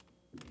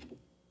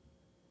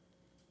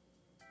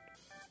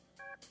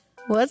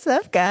What's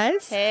up,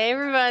 guys? Hey,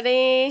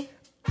 everybody.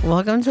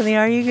 Welcome to the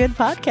Are You Good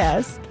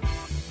podcast.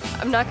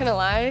 I'm not going to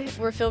lie.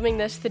 We're filming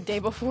this the day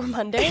before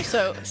Monday,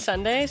 so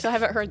Sunday, so I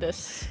haven't heard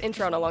this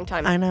intro in a long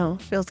time. I know.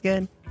 Feels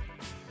good.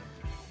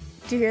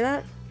 Do you hear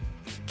that?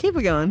 Keep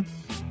it going.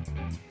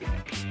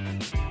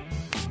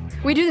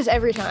 We do this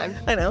every time.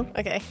 I know.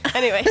 Okay.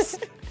 Anyways,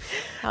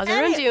 how's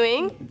everyone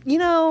doing? You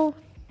know,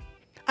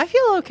 I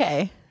feel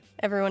okay.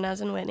 Everyone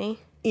as in Whitney.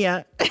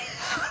 Yeah.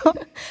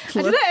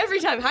 I do that every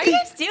time. How you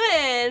guys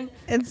doing?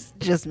 It's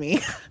just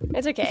me.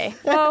 It's okay.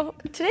 Well,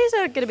 today's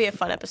going to be a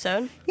fun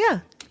episode.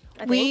 Yeah.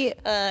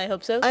 I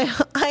hope so. I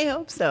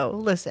hope so.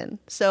 Listen,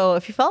 so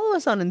if you follow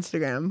us on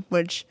Instagram,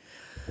 which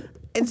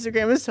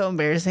Instagram is so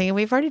embarrassing, and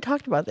we've already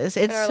talked about this.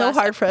 It's so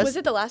hard for us. Was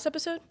it the last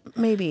episode?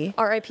 Maybe.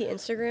 R.I.P.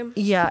 Instagram?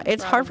 Yeah,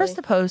 it's hard for us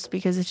to post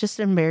because it's just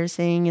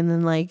embarrassing. And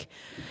then, like,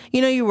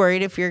 you know, you're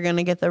worried if you're going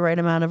to get the right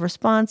amount of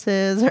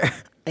responses or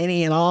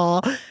any at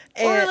all.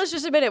 Or let's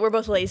just admit it, we're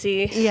both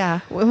lazy. Yeah,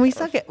 when we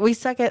suck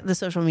at the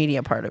social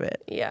media part of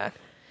it. Yeah,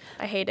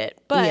 I hate it.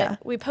 But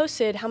we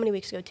posted, how many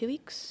weeks ago? 2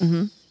 weeks?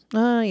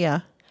 Mm-hmm. Yeah.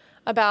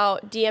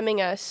 About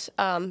DMing us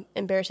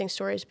embarrassing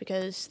stories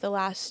because the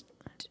last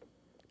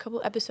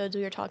couple episodes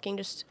we were talking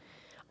just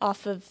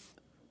off of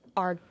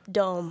our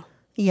dome.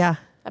 Yeah.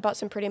 About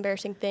some pretty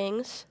embarrassing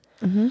things.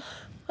 Mm-hmm.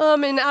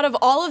 And out of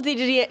all of the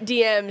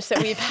DMs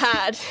that we've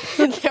had,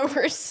 there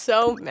were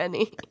so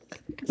many.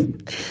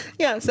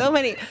 Yeah, so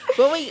many.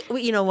 But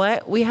we, you know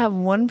what? We have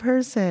one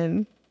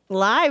person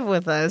live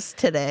with us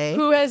today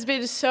who has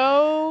been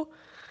so,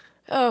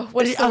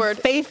 what's the word?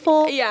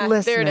 Faithful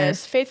listener. There it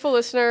is. Faithful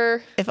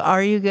listener. If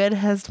Are You Good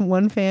has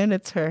one fan,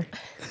 it's her.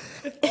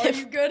 If Are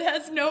You Good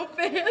has no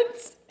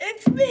fans,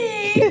 it's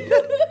me.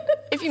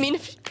 If you mean,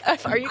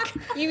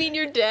 you mean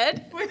you're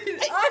dead? I'm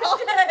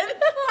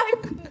dead.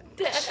 I'm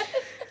dead.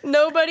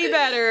 Nobody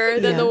better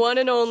than the one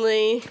and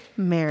only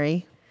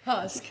Mary.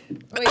 Husk.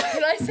 Wait,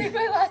 can I say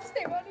my last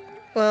name on here?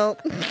 Well,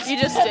 you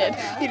just did.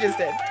 You just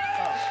did.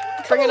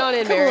 Bring it on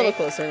in, Come Mary. a little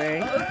closer,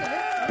 Mary.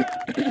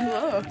 Okay.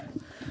 Whoa.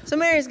 So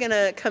Mary's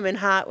gonna come in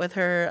hot with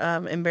her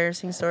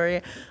embarrassing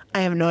story.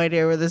 I have no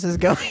idea where this is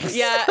going.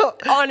 Yeah,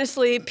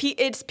 honestly,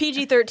 it's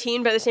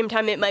PG-13, but at the same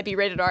time, it might be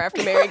rated R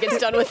after Mary gets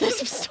done with this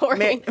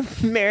story.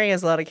 Mary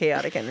has a lot of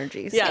chaotic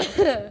energies.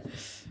 Yeah.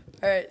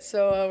 All right,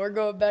 so we're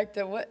going back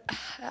to what?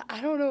 I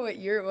don't know what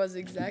year it was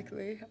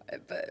exactly,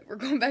 but we're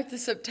going back to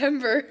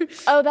September.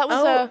 Oh, that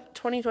was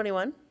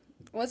 2021?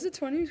 Was it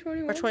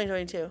 2021? Or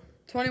 2022?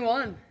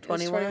 21.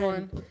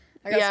 21.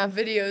 I got some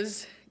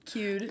videos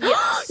queued.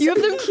 You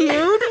have them queued?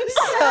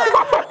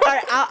 All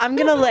right, I'm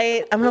gonna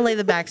lay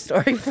the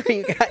backstory for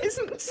you guys.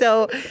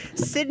 So,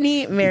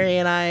 Sydney, Mary,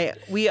 and I,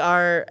 we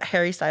are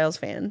Harry Styles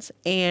fans,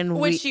 and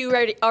which you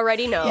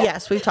already know.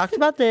 Yes, we've talked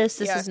about this.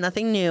 This Yeah. is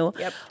nothing new.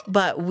 Yep.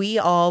 But we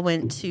all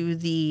went to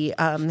the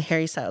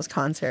Harry Styles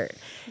concert,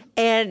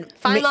 and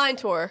Fine Line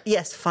Tour.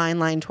 Yes, Fine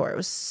Line Tour. It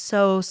was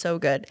so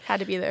good. Had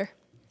to be there.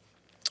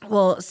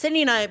 Well,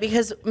 Sydney and I,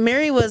 because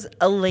Mary was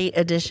a late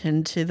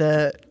addition to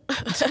the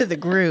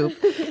group,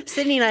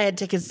 Sydney and I had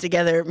tickets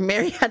together.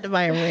 Mary had to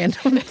buy a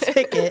random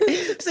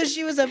ticket, so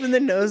she was up in the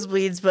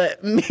nosebleeds,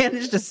 but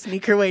managed to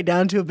sneak her way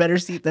down to a better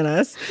seat than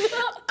us.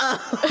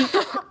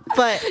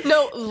 But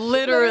No,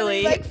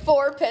 literally. Like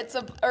four pits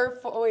of,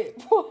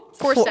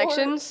 Four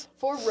sections.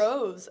 4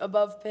 rows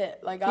above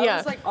pit. Like I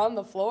was like on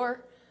the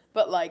floor,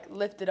 but like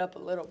lifted up a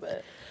little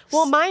bit.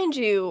 Well, mind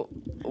you,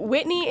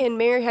 Whitney and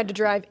Mary had to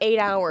drive 8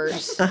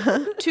 hours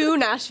to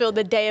Nashville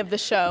the day of the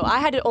show. I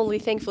had to only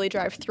thankfully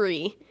drive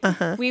 3.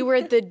 We were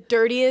at the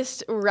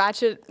dirtiest,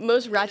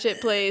 most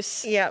ratchet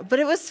place. yeah, but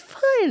it was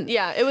fun.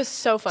 Yeah, it was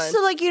so fun.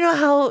 So, like, you know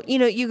how, you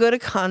know, you go to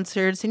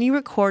concerts and you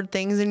record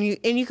things and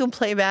you can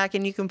play back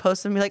and you can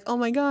post them and be like, oh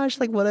my gosh,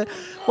 like what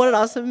an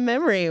awesome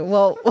memory.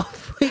 Well,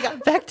 we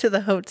got back to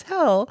the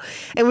hotel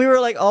and we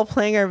were like all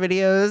playing our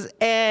videos,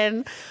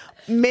 and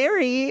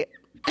Mary,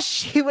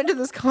 she went to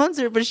this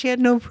concert, but she had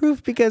no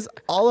proof because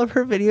all of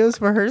her videos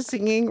were her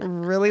singing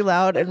really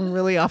loud and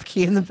really off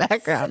key in the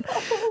background.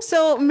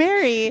 So,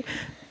 Mary,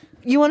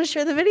 you want to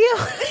share the video?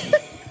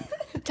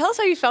 Tell us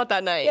how you felt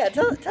that night. Yeah,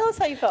 tell us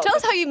how you felt. Tell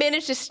us how you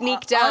managed to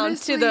sneak down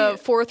honestly, to the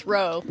 4th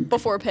row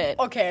before pit.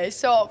 Okay,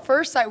 so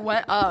first I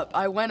went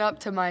up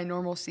to my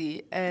normal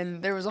seat,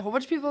 and there was a whole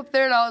bunch of people up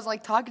there, and I was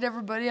like talking to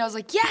everybody. I was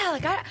like, yeah,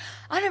 like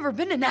I never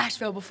been to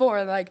Nashville before,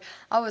 and like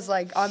I was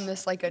like on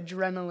this like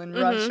adrenaline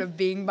rush of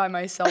being by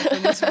myself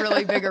in this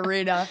really big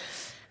arena,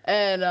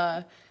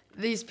 and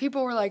these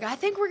people were like, I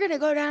think we're gonna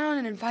go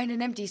down and find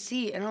an empty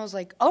seat, and I was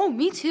like, oh,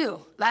 me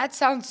too. That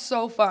sounds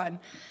so fun,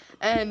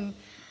 and.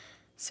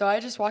 So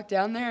I just walked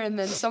down there, and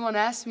then someone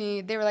asked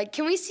me, they were like,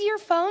 can we see your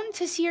phone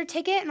to see your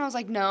ticket? And I was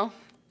like, no.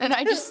 And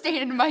I just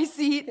stayed in my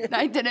seat, and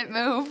I didn't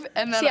move.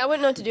 And then See, I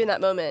wouldn't know what to do in that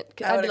moment.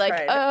 I I'd be like,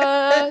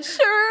 cried.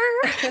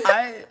 sure.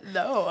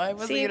 I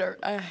wasn't See, either.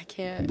 I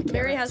can't.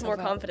 Mary has more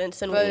confidence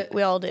than But-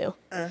 we all do.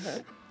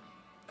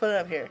 Put it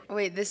up here.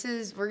 Wait,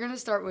 we're going to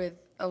start with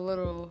a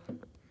little,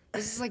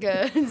 this is like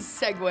a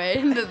segue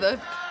into the.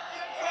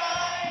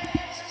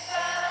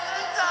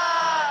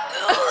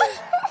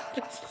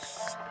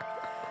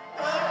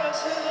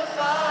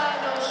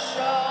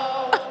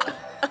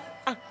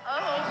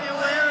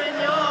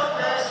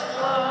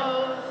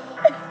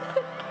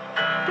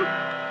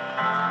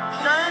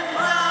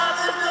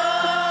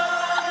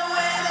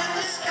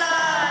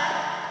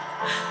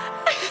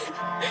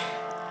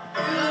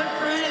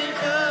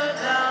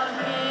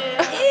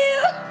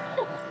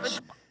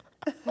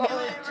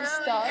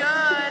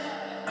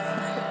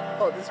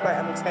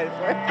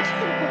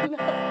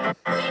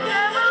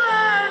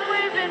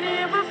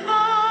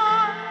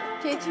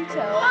 can't you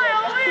tell?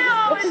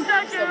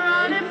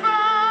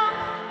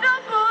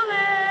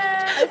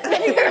 It's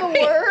not even a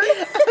word.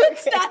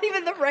 It's not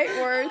even the right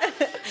word.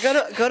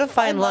 Go to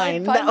Fine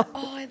Line. Oh,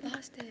 I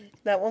lost it.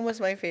 That one was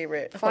my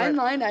favorite. Fine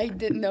Line, I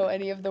didn't know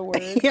any of the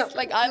words. Yep.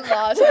 Like, I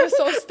lost. I was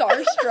so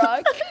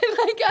starstruck.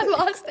 Like, I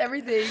lost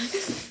everything.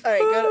 All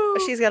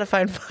right, she's got to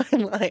find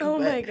Fine Line. Oh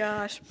my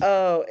gosh.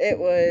 Oh, it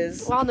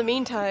was. Well, in the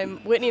meantime,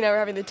 Whitney and I were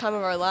having the time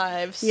of our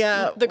lives.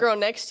 Yeah. The girl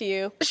next to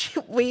you.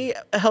 We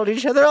held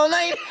each other all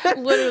night.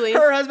 Literally.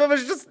 Her husband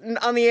was just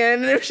on the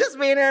end, and it was just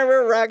me and her. We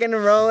were rocking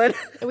and rolling.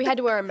 And we had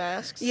to wear our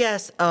masks.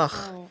 Yes. Ugh.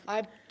 Oh,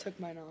 I took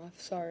mine off.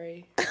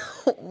 Sorry.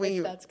 We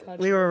that's were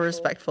controversial.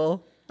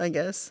 respectful, I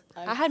guess.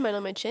 I had mine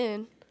on my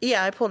chin.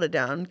 Yeah, I pulled it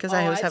down because Oh,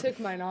 I was I having. took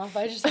mine off.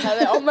 I just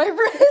had it on my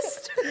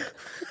wrist.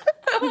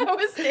 I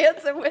was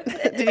dancing with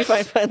it. Did you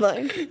find Fine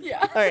Line? Yeah.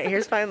 All right,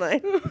 here's Fine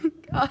Line.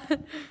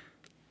 God.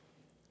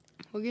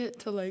 We'll get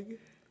to like.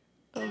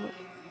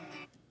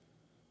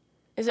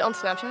 Is it on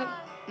Snapchat?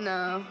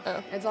 No.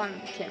 Oh. It's on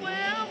camera.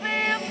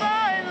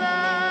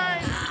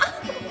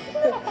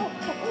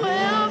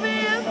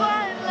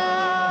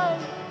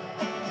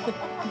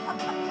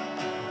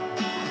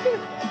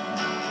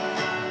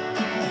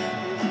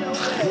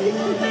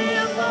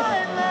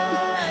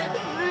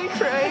 Are you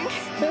crying?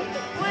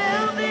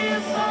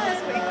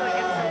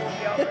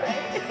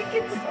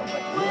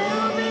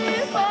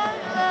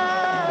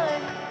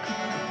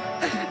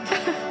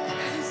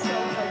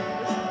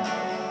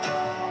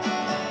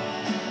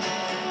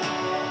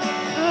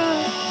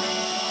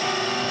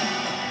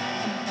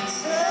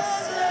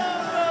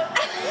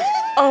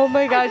 Oh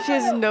my god, she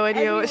has no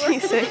idea what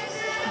she's saying.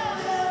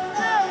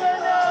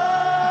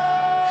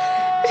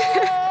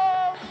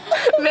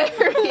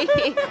 Mary.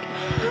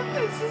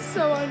 This is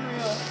so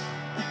unreal.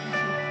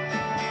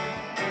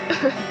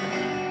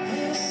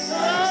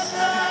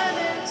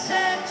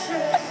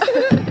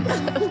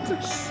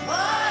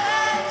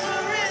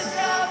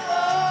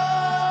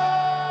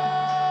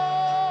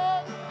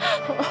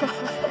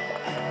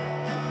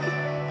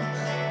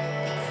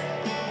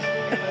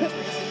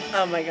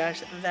 Oh my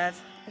gosh, that's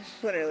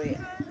literally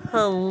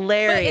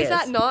hilarious. But is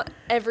that not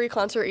every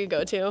concert you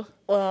go to?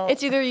 Well,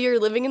 It's either you're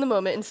living in the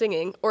moment and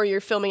singing, or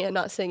you're filming and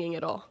not singing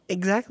at all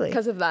exactly.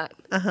 because of that.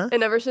 Uh-huh.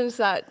 And ever since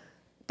that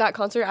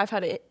concert, I've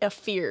had a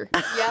fear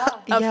Yeah.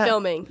 of Yeah.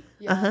 filming.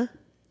 Yeah.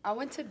 I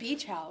went to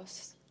Beach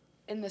House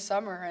in the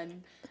summer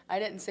and I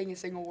didn't sing a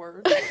single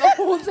word the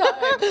whole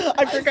time.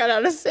 I forgot how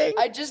to sing.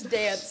 I just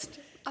danced.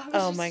 I was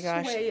Oh just my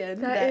gosh. swaying.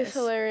 That is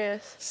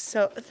hilarious.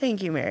 So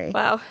thank you, Mary.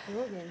 Wow.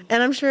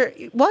 And I'm sure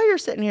while you're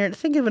sitting here,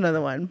 think of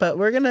another one. But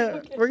we're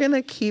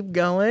gonna keep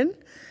going.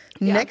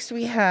 Next,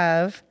 we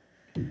have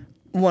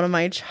one of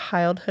my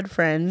childhood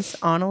friends,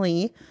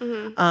 Annalie.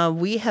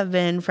 We have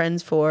been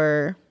friends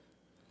for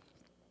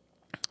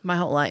my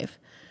whole life.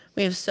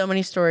 We have so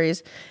many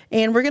stories,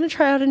 and we're gonna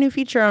try out a new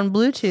feature on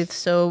Bluetooth.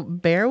 So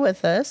bear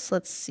with us.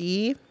 Let's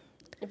see.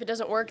 If it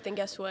doesn't work, then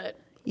guess what?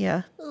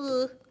 Yeah.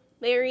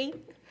 Mary.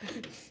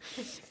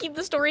 Keep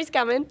the stories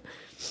coming.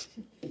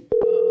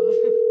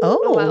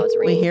 Oh, wow, it's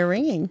we ringing. hear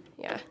ringing.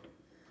 Yeah.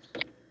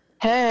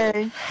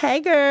 Hey, Hey,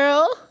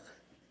 girl.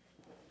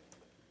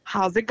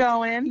 how's it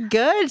going?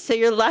 Good. So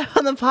you're live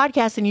on the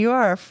podcast, and you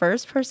are our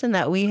first person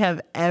that we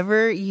have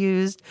ever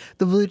used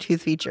the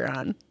Bluetooth feature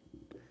on.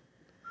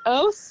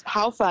 Oh,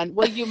 how fun.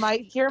 Well, you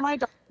might hear my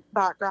dog in the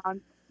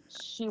background.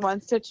 She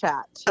wants to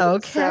chat. too.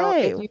 Okay. So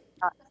if you,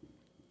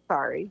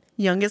 sorry.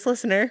 Youngest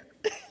listener.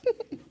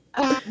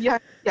 Yeah,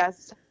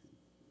 yes.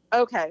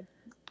 Okay.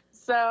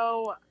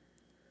 So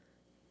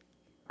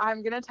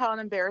I'm going to tell an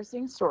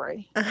embarrassing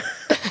story.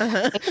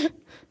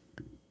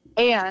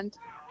 And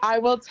I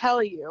will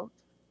tell you,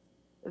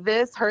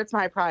 this hurts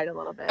my pride a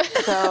little bit.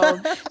 So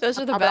Those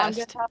are the I'm gonna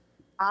best.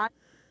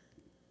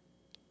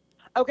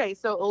 okay,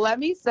 so let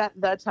me set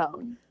the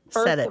tone.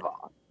 First Set it. of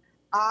all,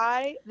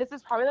 this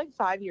is probably like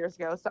 5 years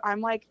ago. So I'm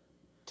like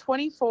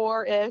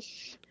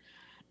 24-ish.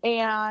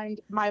 And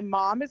my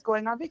mom is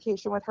going on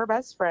vacation with her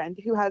best friend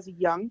who has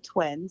young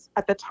twins.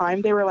 At the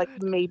time, they were like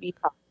maybe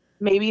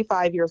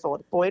 5 years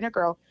old, boy and a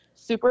girl,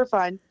 super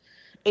fun.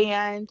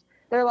 And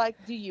they're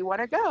like, do you want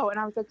to go? And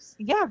I was like,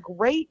 yeah,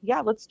 great. Yeah,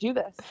 let's do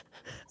this.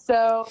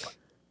 So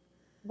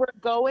we're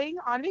going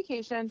on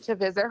vacation to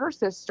visit her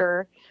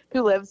sister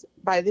who lives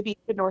by the beach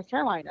in North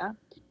Carolina.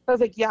 So I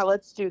was like, yeah,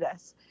 let's do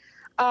this.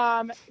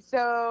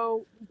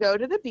 So we go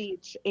to the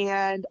beach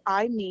and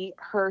I meet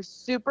her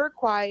super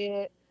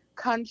quiet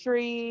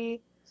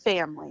country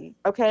family.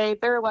 Okay.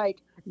 They're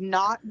like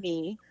not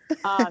me.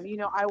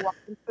 I walk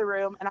into the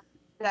room and I'm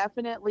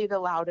definitely the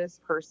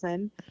loudest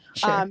person.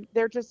 Sure.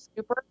 They're just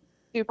super,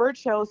 super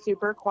chill,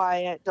 super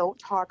quiet. Don't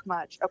talk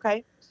much.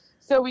 Okay.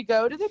 So we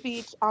go to the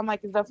beach on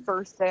like the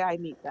first day I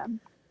meet them.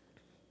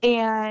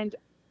 And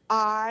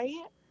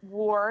I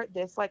wore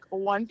this like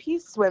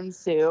one-piece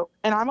swimsuit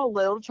and I'm a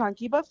little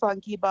chunky but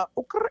funky, but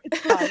it's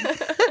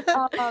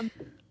fun.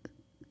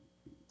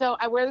 So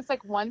I wear this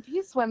like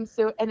one-piece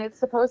swimsuit and it's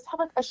supposed to have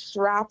like a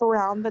strap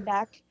around the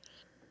neck.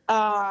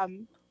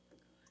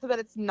 so that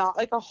it's not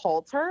like a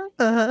halter.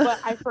 Uh-huh. But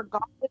I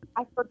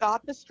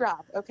forgot the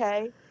strap,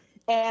 okay?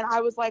 And I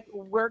was like,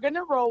 we're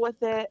gonna roll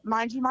with it.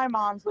 Mind you, my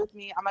mom's with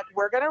me. I'm like,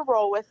 we're gonna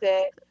roll with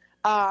it.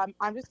 I'm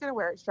just gonna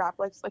wear it strapped,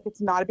 like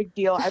it's not a big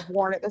deal. I've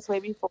worn it this way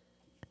before.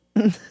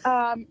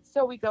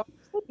 So we go to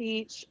the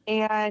beach,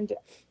 and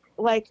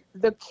like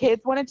the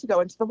kids wanted to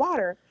go into the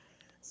water.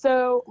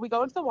 So we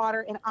go into the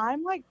water, and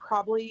I'm like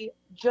probably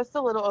just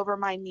a little over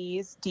my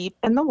knees deep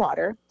in the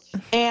water.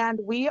 And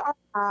we are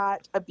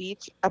at a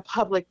beach, a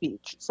public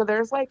beach. So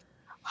there's like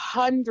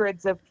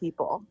hundreds of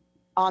people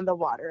on the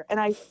water. And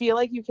I feel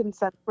like you can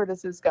sense where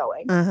this is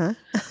going. Uh-huh.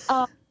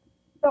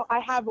 So I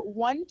have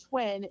one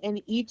twin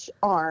in each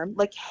arm,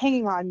 like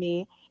hanging on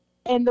me.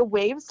 And the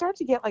waves start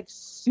to get like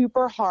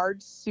super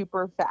hard,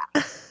 super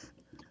fast.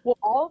 Well,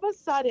 all of a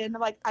sudden,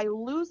 like I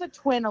lose a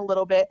twin a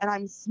little bit, and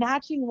I'm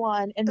snatching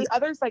one, and the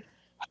other's like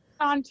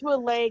onto a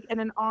leg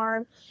and an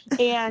arm,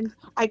 and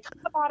I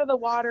come out of the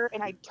water,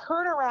 and I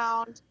turn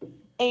around,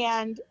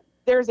 and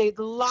there's a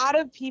lot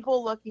of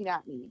people looking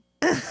at me,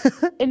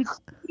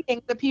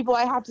 including the people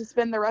I have to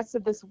spend the rest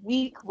of this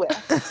week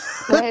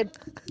with. Right?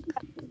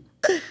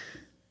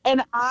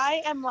 And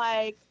I am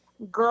like,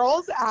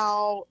 girls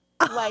out,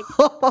 like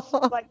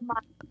my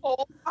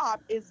whole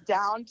top is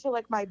down to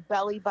like my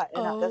belly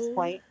button at this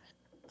point.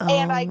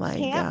 And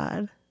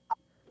I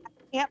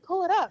can't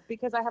pull it up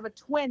because I have a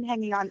twin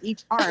hanging on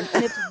each arm,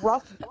 and it's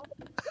rough water.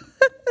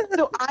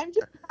 So I'm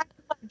just trying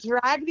to like,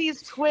 drag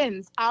these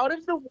twins out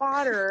of the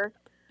water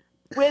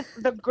with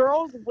the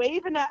girls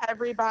waving at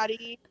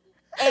everybody,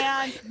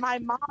 and my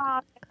mom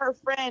and her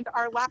friend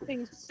are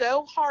laughing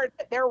so hard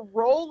that they're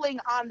rolling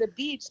on the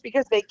beach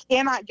because they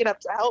cannot get up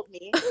to help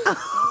me.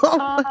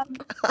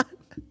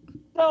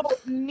 So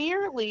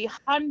nearly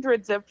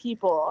hundreds of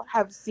people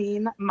have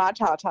seen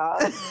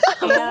Matata.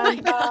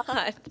 And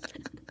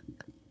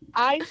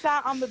I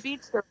sat on the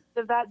beach the rest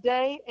of that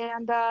day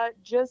and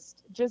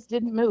just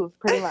didn't move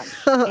pretty much.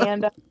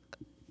 And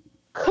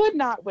could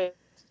not wait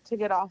to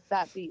get off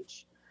that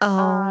beach.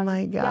 Oh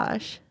my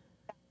gosh.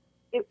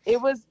 Yeah, it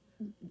was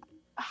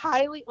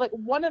highly, like,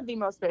 one of the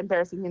most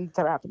embarrassing things that's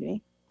ever happened to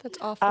me. That's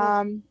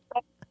awful.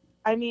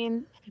 I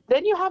mean,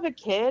 then you have a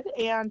kid,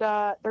 and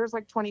there's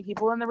like 20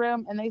 people in the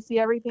room, and they see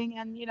everything,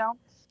 and you know,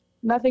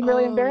 nothing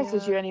really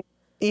embarrasses you anymore.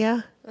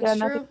 Yeah, that's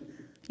true.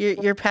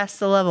 You're past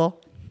the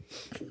level.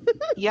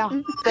 Yeah.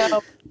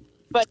 So,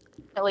 but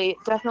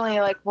definitely,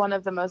 like one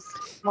of the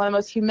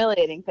most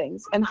humiliating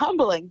things and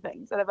humbling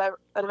things that have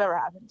ever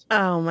happened.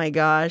 Oh my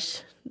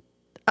gosh.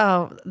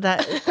 Oh,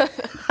 that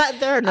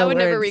there are no I would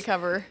never words.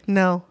 recover.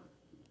 No.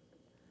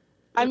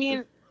 I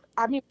mean,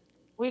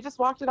 we just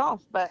walked it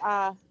off, but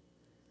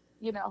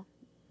you know,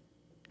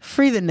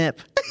 free the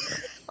nip.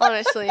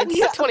 Honestly, it's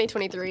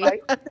 2023.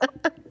 Like,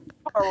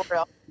 for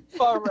real.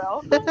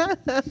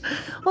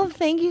 Well,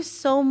 thank you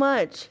so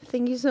much.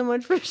 Thank you so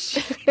much for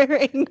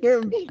sharing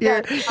your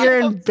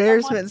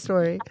embarrassment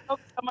story.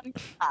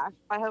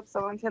 I hope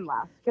someone can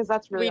laugh because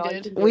that's really We all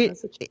did. you can do in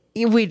this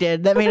situation. We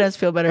did. That made us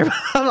feel better about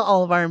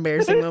all of our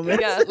embarrassing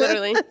moments. Yeah,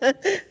 literally.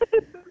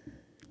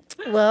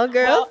 Well,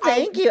 girl, Well,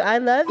 thank you. I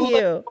love you.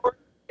 Look forward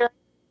to hearing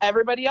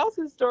everybody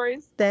else's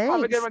stories. Thanks.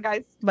 Have a good one,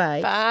 guys.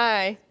 Bye.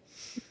 Bye.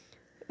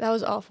 That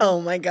was awful. Oh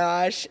my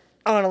gosh.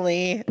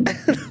 Annalie.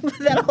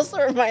 That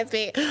also reminds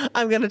me,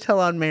 I'm going to tell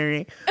on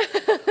Mary.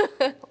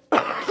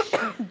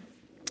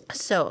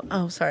 So,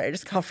 oh, sorry. I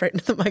just coughed right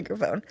into the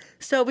microphone.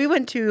 So we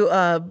went to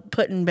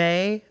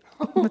Put-in-Bay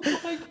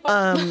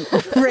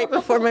right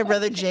before my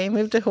brother Jay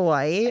moved to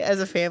Hawaii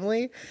as a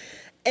family.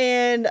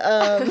 And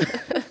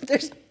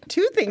there's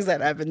two things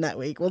that happened that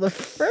week. Well, the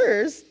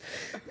first,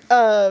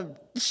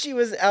 she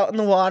was out in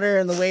the water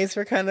and the waves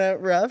were kind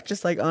of rough,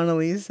 just like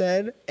Annalise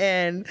said.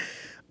 And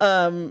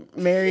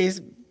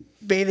Mary's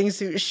bathing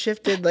suit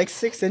shifted like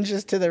 6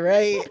 inches to the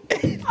right.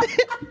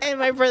 And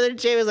my brother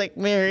Jay was like,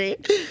 Mary,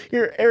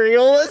 your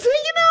areola's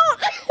hanging out.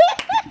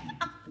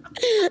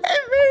 And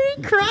Mary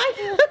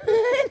cried.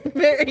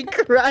 Mary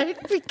cried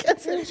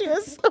because she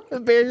was so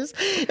embarrassed.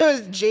 It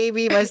was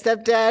JB, my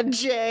stepdad,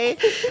 Jay,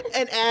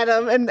 and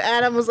Adam. And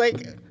Adam was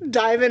like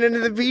diving into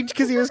the beach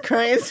because he was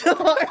crying so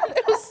hard.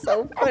 It was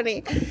so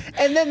funny.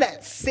 And then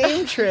that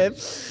same trip,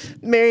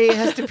 Mary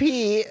has to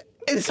pee.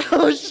 And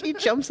so she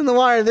jumps in the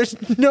water. There's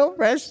no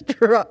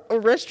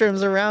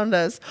restrooms around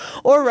us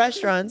or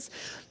restaurants.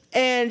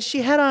 And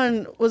she had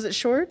on, was it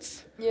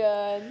shorts?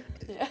 Yeah.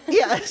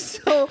 Yeah.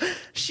 So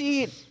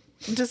she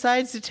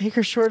decides to take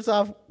her shorts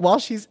off while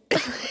she's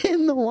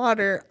in the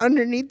water,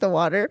 underneath the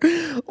water.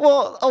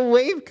 Well, a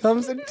wave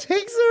comes and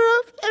takes her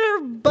up, and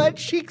her butt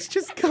cheeks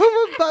just come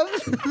above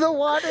the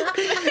water.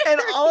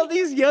 And all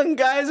these young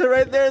guys are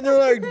right there, and they're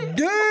like,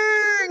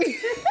 dang!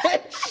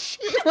 And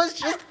she was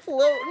just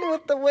floating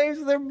with the waves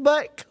with her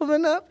butt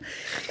coming up,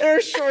 and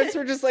her shorts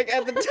were just like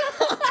at the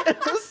top. It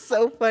was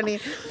so funny.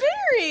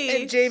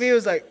 Very. And JB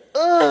was like,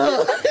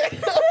 ugh.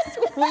 It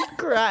was We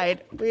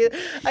cried.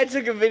 I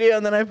took a video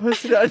and then I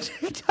posted it on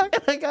TikTok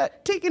and I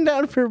got taken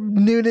down for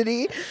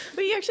nudity.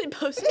 But you actually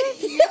posted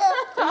it?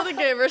 I don't think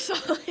I ever saw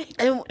it.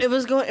 And it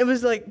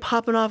was like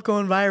popping off,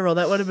 going viral.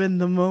 That would have been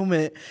the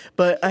moment.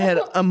 But I had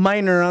a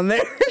minor on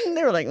there and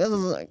they were like, this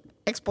is like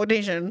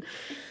exploitation.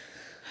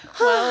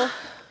 Well,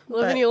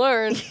 live and you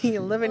learn.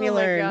 You live and you Oh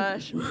learn. my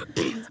gosh.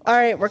 All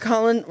right, we're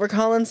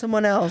calling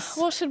someone else.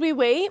 Well, should we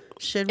wait?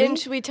 Should we? And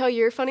should we tell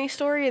your funny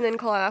story and then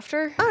call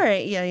after? All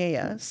right,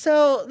 yeah.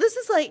 So this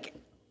is like,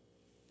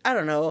 I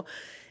don't know,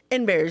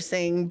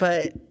 embarrassing,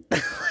 but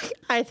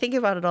I think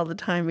about it all the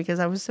time because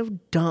I was so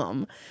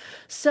dumb.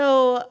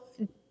 So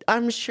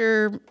I'm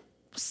sure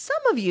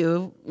some of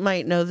you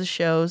might know the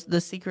shows,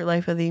 The Secret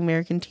Life of the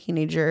American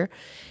Teenager.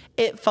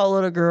 It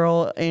followed a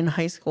girl in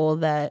high school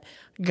that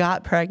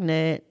got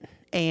pregnant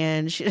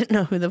and she didn't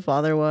know who the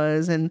father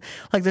was. And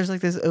like, there's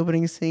like this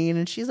opening scene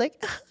and she's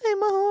like,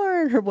 I'm a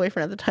whore. And her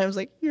boyfriend at the time was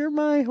like, you're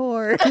my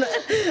whore. And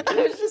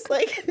I was just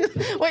like,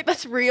 Wait,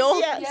 that's real?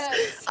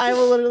 yes. I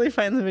will literally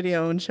find the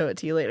video and show it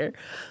to you later.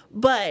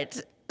 But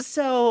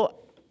so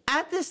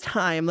at this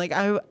time, like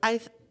I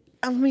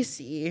let me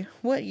see,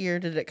 what year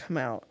did it come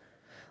out?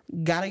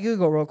 Gotta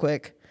Google real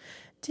quick.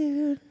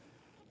 Dude.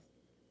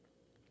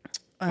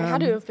 It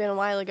had to have been a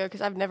while ago because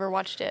I've never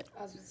watched it.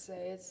 I was gonna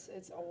say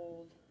it's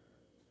old.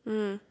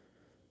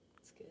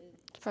 It's good.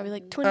 It's probably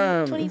like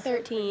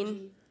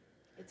 2013.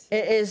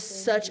 It is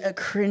such a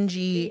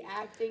cringy The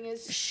acting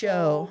is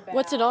show. So bad.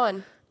 What's it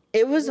on?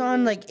 It was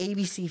on like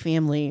ABC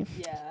Family.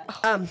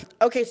 Yeah.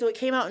 Okay, so it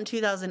came out in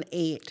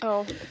 2008.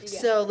 Oh,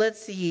 So let's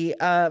see.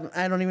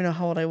 I don't even know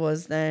how old I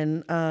was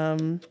then.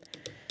 Hold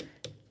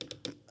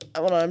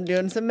on, I'm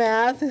doing some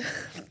math.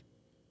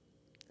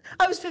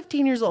 I was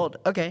 15 years old.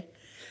 Okay.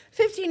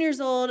 15 years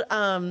old,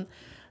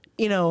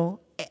 you know,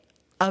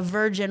 a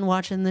virgin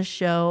watching this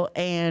show,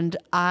 and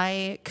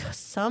I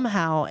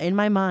somehow, in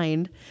my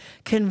mind,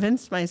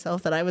 convinced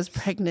myself that I was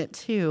pregnant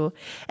too,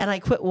 and I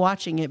quit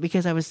watching it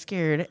because I was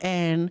scared,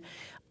 and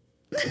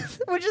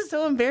which is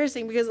so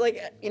embarrassing because,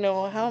 like, you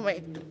know, how am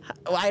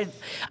I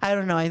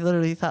don't know, I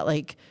literally thought,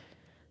 like,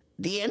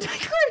 the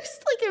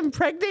Antichrist, like,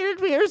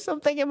 impregnated me or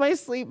something in my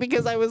sleep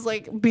because I was,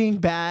 like, being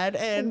bad,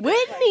 and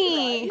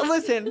Whitney!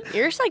 listen,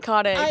 You're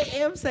psychotic. I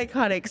am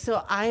psychotic,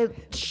 so I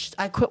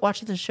quit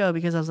watching the show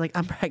because I was like,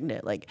 I'm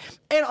pregnant. Like,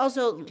 and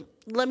also,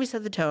 let me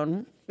set the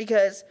tone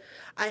because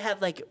I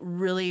had like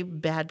really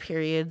bad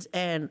periods,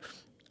 and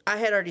I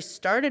had already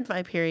started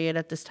my period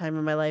at this time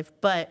in my life,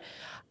 but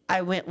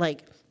I went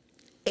like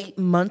 8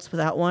 months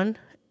without one,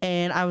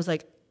 and I was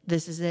like,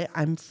 this is it.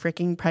 I'm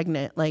freaking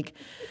pregnant. Like,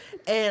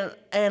 and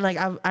like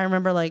I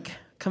remember like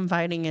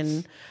confiding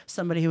in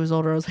somebody who was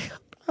older. I was like,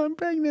 I'm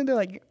pregnant. They're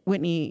like,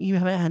 Whitney, you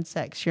haven't had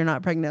sex. You're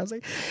not pregnant. I was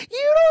like,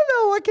 you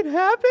don't know what can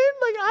happen.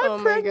 Like, I'm Oh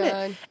my pregnant.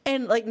 God.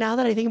 And like, now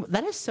that I think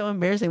that is so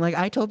embarrassing. Like,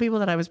 I told people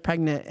that I was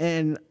pregnant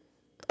and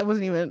I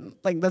wasn't even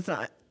like, that's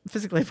not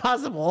physically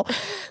possible.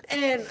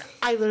 And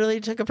I literally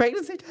took a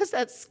pregnancy test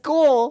at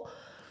school.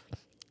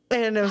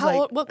 And it was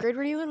like, What grade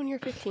were you in when you were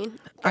 15?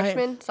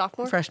 Freshman?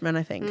 Sophomore? freshman,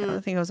 I think. I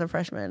think I was a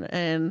freshman.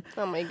 And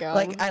Oh my God.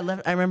 like,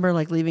 I remember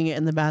like leaving it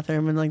in the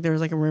bathroom and like, there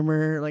was like a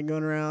rumor like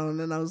going around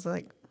and I was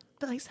like,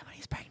 but like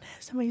somebody's pregnant.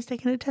 Somebody's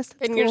taking a test at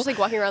And school. you're just like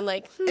walking around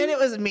like, And it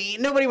was me.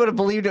 Nobody would have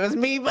believed it was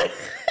me, but it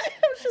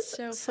was just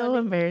So so funny.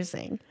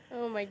 embarrassing.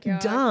 oh my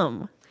God.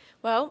 Dumb.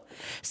 Well,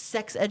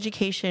 Sex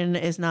education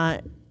is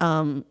not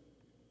in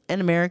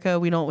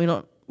America. We don't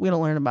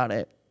learn about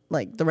it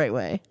like the right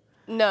way.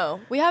 no.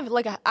 We have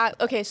like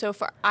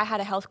I had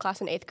a health class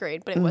in 8th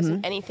grade, but it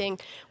wasn't anything.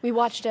 We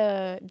watched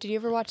did you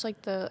ever watch like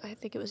I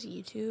think it was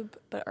YouTube,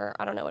 or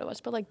I don't know what it was,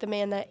 but like the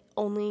man that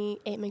only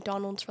ate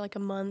McDonald's for like a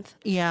month.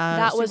 Yeah,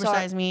 That was our-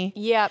 Size Me.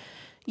 Yep.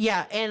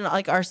 Yeah, and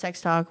like our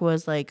sex talk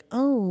was like,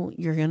 oh,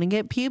 you're gonna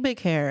get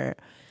pubic hair.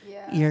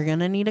 Yeah. You're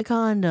gonna need a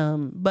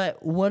condom.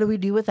 But what do we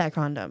do with that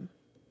condom?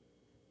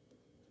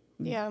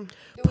 Yeah.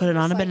 Put it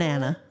on a recycle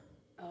banana.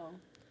 Oh.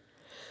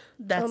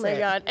 That's Oh my it.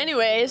 God.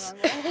 Anyways,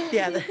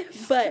 Yeah,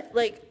 but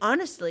like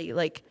honestly,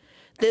 like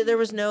there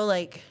was no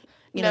like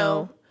you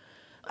No.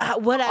 know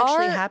what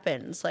actually Our-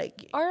 happens.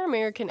 Like our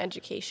American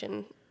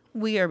education.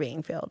 we are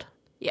being failed.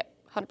 Yep.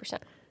 100%.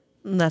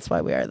 And that's why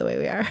we are the way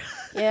we are.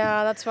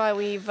 Yeah, that's why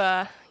we've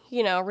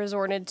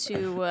resorted to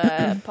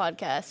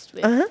podcast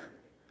with Uh-huh.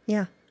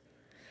 Yeah,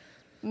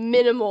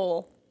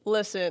 minimal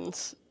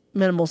listens.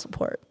 minimal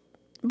support,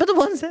 but the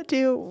ones that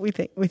do, we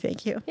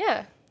thank you.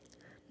 Yeah.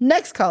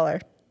 Next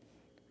caller.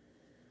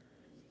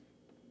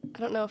 I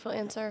don't know if he'll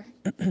answer.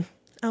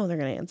 Oh, they're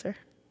gonna answer.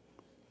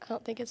 I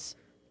don't think it's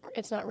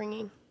not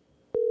ringing.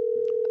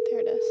 There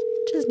it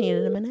is. Just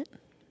needed a minute.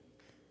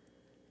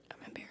 I'm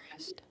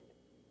embarrassed.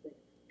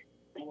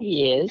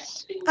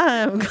 Yes.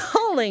 I'm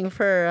calling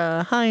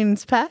for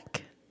Heinz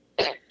Pack.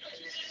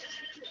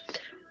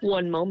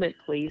 One moment,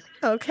 please.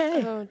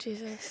 Okay. Oh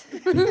Jesus.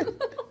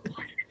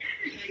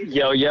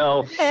 Yo,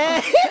 yo.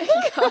 Hey.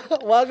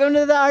 Welcome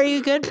to the Are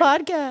You Good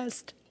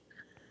podcast.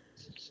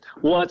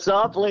 What's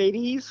up,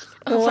 ladies?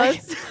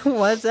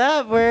 What's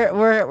up?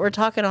 We're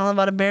talking all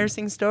about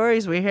embarrassing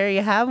stories. We hear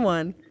you have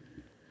one.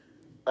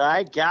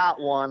 I got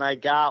one.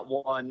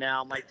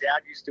 Now, my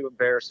dad used to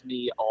embarrass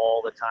me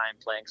all the time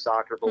playing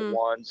soccer, but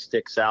one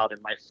sticks out,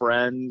 and my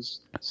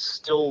friends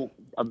still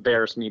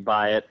embarrass me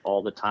by it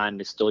all the time.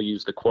 They still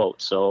use the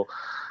quote. So,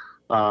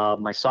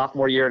 my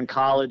sophomore year in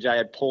college, I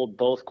had pulled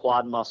both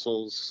quad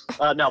muscles.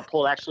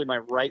 Pulled actually my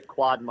right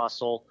quad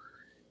muscle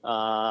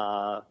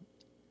a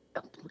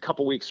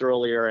couple weeks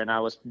earlier, and I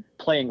was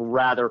playing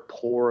rather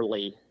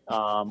poorly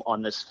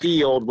on this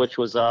field, which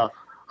was a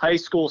high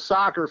school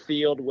soccer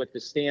field with the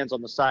stands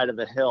on the side of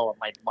the hill. And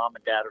my mom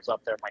and dad was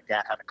up there. My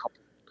dad had a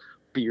couple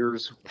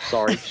beers.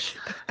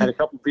 Had a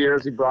couple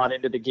beers he brought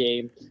into the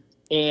game.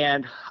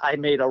 And I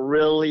made a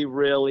really,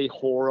 really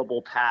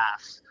horrible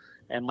pass.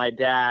 And my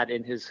dad,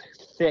 in his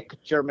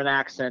thick German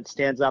accent,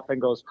 stands up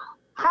and goes,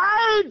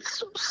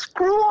 "Heinz,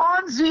 screw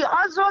on the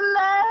other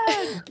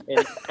leg!"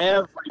 And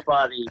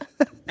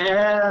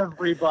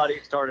everybody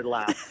started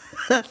laughing.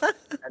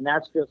 And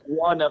that's just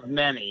one of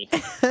many.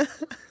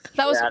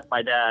 That was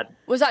My dad.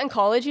 Was that in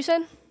college, you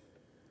said?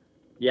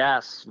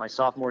 Yes, my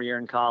sophomore year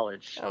in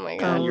college. Oh my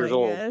 10 god. years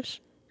old. Gosh.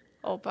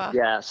 Opa.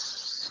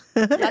 Yes.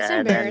 That's And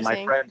then my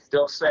embarrassing. friends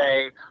still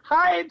say,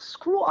 "Hi,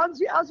 screw on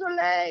the other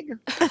leg."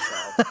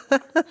 So,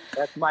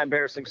 that's my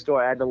embarrassing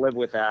story. I had to live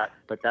with that,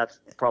 but that's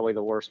probably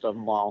the worst of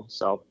them all.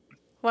 So,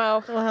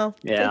 Wow. Well,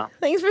 Yeah.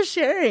 Thanks for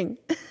sharing.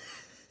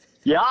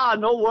 yeah,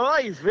 no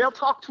worries. We'll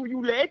talk to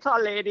you later,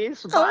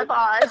 ladies.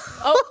 Bye-bye.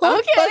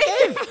 Oh,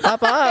 okay.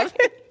 Pop off.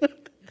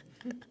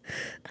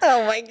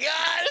 Oh my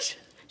gosh.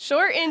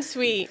 Short and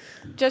sweet.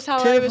 Just how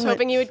To I the was point.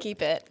 hoping you would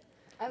keep it.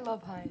 I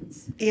love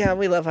Heinz. Yeah,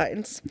 we love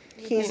Heinz.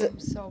 I He's love him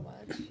so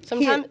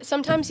much.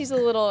 Sometimes he's a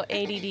little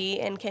ADD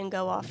and can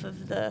go off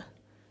of the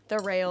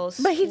rails.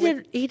 but he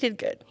did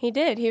good. He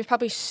did. He was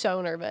probably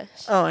so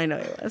nervous. Oh, I know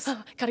he was.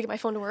 Gotta get my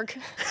phone to work.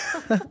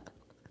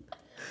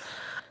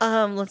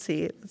 Let's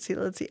see.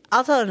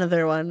 I'll tell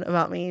another one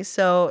about me.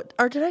 So,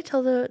 or did I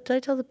tell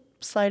the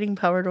sliding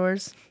power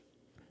doors?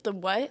 The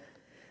what?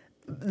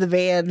 The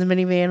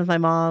minivan with my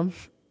mom.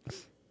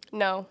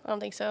 No, I don't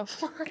think so.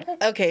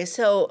 Okay,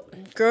 so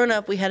growing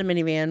up, we had a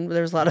minivan.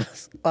 There was a lot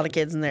of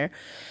kids in there,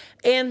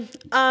 and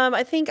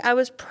I think I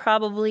was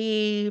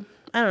probably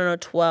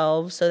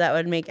 12, so that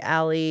would make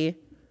Allie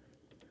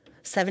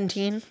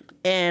 17,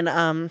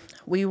 and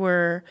we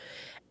were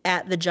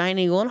at the Giant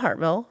Eagle in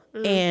Hartville,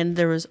 and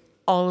there was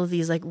all of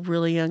these like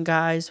really young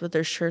guys with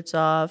their shirts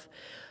off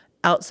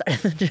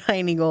outside of the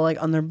Giant Eagle,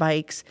 like on their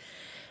bikes.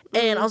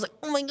 And I was like,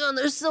 "Oh my god,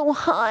 they're so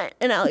hot!"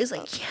 And Allie's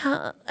like,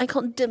 "Yeah, I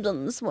called dibs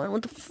on this one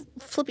with the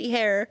flippy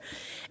hair."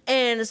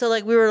 And so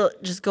like we were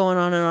just going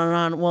on and on and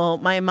on. Well,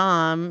 my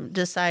mom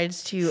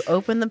decides to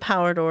open the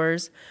power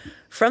doors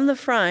from the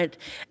front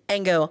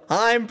and go,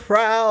 "I'm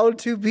proud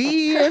to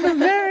be an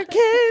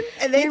American."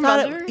 And they Your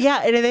thought mother?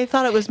 they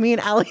thought it was me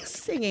and Allie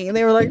singing, and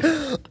they were like,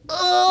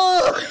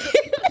 "Oh."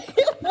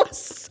 It was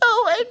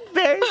so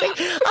embarrassing.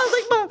 I was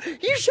like, "Mom,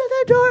 you shut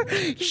that door.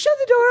 You shut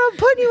the door. I'm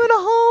putting you in a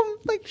home.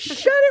 Like,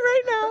 shut it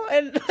right now."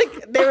 And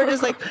like they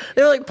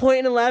were like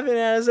pointing and laughing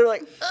at us. They were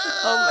like,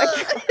 "Oh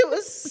my god." It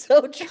was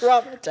so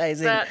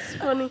traumatizing. That's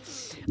funny.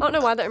 I don't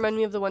know why that reminded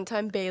me of the one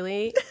time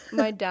Bailey,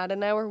 my dad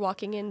and I were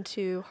walking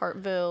into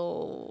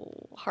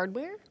Hartville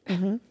Hardware.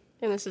 Mm-hmm.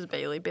 And this is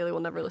Bailey. Bailey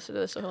will never listen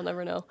to this, so he'll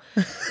never know.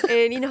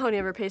 And you know how he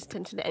never pays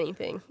attention to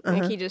anything.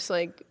 Like he just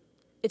like,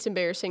 it's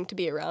embarrassing to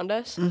be around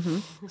us.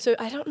 Mm-hmm. So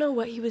I don't know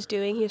what he was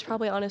doing. He was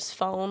probably on his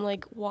phone,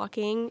 like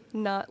walking,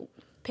 not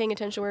paying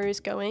attention where he was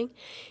going.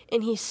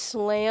 And he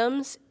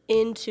slams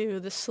into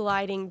the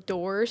sliding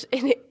doors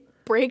and it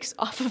breaks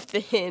off of the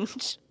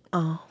hinge.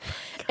 Oh.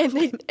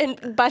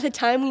 And by the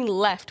time we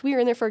left, we were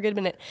in there for a good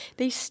minute.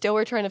 They still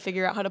were trying to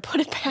figure out how to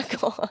put it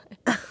back on.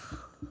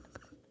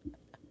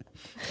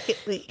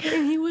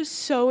 And he was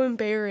so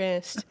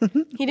embarrassed.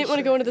 He didn't want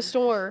to go into the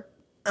store.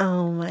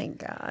 Oh my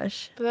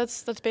gosh. But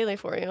that's Bailey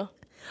for you.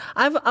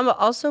 I'm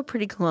also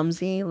pretty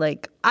clumsy.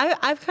 Like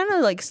I've kind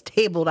of like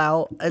stabled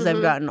out as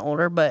I've gotten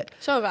older, but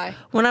So have I.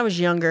 when I was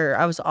younger,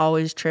 I was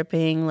always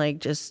tripping.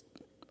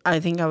 I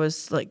think I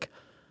was like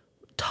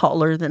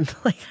taller than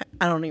like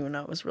I don't even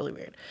know. It was really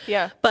weird.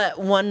 Yeah. But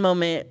one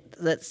moment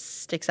that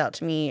sticks out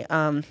to me,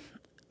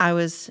 I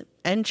was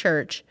in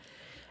church,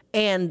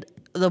 and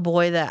the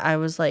boy that I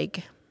was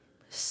like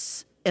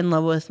in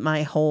love with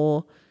my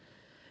whole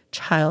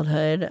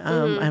childhood.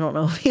 I don't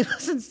know if he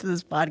listens to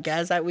this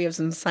podcast. We have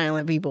some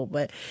silent people,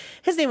 but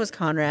his name was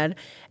Conrad,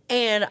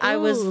 and I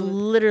was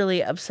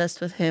literally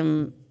obsessed with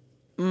him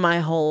my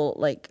whole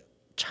like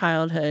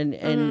childhood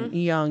and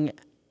young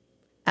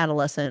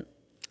adolescent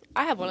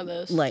I have one of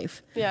those.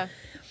 life. Yeah.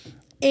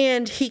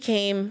 And he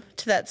came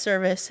to that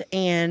service,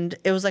 and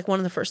it was like one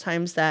of the first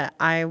times that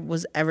I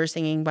was ever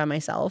singing by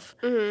myself.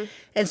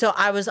 And so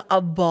I was a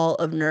ball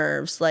of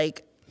nerves,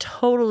 like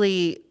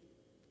totally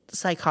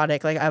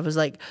psychotic. Like I was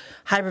like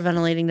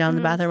hyperventilating down in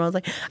the bathroom. I was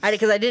like,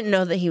 because I didn't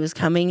know that he was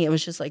coming. It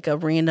was just like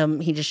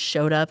he just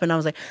showed up, and I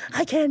was like,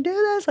 I can't do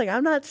this. Like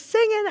I'm not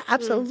singing.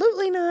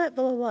 Absolutely not.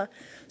 Blah, blah, blah.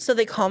 So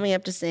they called me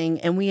up to sing,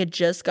 and we had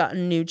just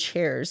gotten new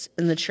chairs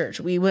in the church.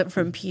 We went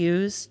from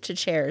pews to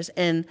chairs,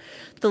 and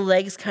the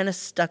legs kind of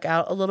stuck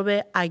out a little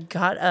bit. I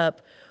got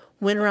up,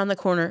 went around the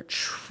corner,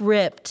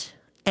 tripped,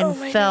 and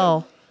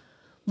fell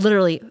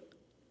literally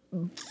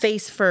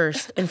face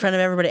first in front of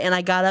everybody. And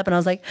I got up and I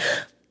was like,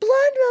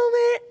 blood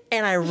moment.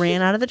 And I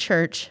ran out of the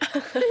church,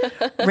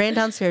 ran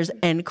downstairs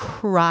and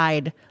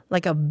cried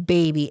like a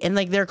baby. And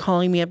like they're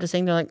calling me up to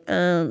sing. They're like,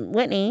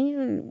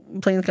 Whitney,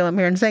 please come up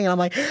here and sing. And I'm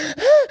like,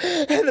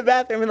 in the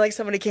bathroom. And like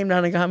somebody came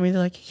down and got me. They're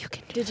like, you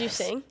can do Did you this."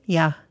 sing?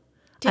 Yeah.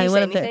 Did you I say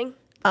went up there.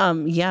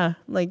 anything? Yeah.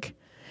 Like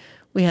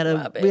we had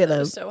Wow, babe, that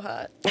was so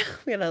hot.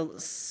 we had a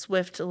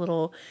swift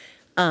little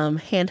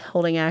hand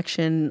holding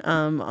action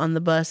on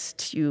the bus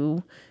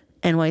to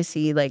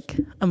NYC like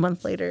a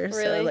month later.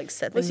 Really? So like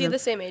set Was things he up. the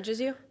same age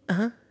as you?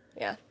 Uh-huh.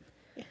 Yeah.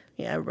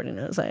 Yeah, everybody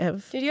knows I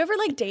have. Did you ever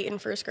like date in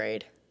first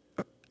grade?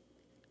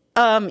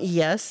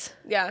 Yes.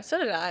 Yeah, so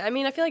did I. I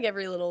mean, I feel like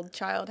every little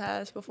child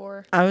has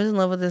before. I was in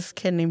love with this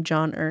kid named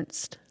John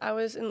Ernst. I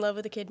was in love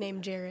with a kid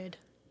named Jared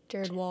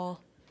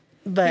Wall.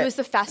 But He was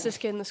the fastest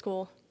kid in the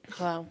school.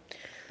 wow.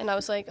 And I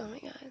was like, oh my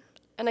God.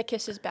 And I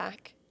kissed his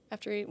back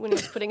when he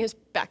was putting his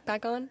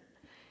backpack on.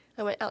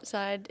 I went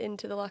outside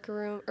into the locker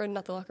room, or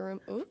not the locker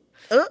room,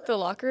 the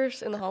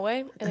lockers in the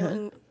hallway, and I went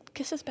and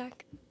kissed his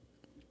back.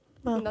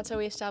 And that's how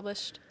we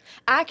established.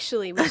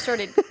 Actually, we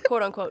started,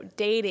 quote unquote,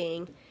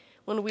 dating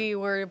when we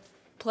were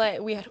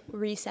we had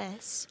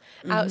recess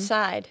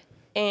outside.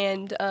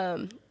 And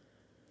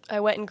I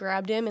went and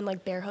grabbed him and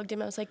like bear hugged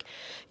him. I was like,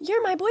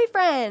 you're my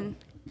boyfriend.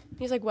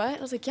 He's like, what?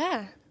 I was like,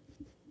 yeah.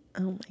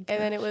 Oh my god. And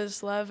then it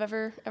was love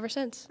ever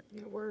since.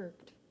 It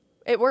worked.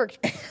 It worked.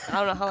 I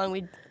don't know how long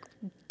we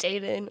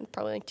dated.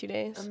 Probably like 2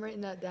 days. I'm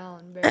writing that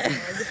down. Very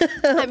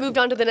hard. I moved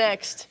on to the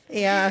next.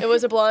 Yeah. It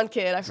was a blonde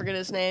kid. I forget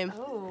his name.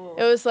 Oh.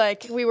 It was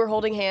like we were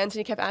holding hands and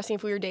he kept asking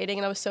if we were dating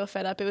and I was so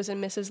fed up. It was in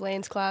Mrs.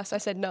 Lane's class. I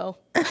said no.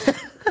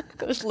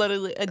 It was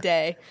literally a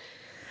day.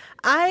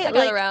 I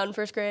got around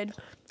first grade.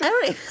 I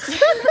don't.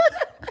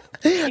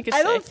 You could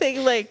I don't say.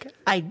 think like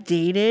I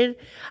dated.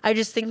 I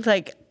just think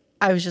like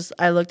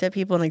I looked at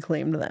people and I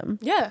claimed them.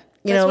 Yeah.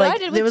 You That's know, what like I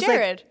did there with was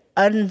Jared.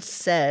 like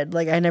unsaid.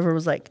 Like I never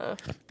was like,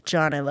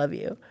 John, I love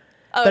you.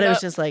 Oh, But it no,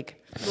 was just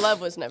like. love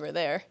was never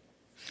there.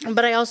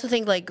 But I also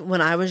think like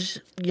when I was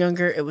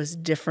younger, it was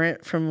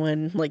different from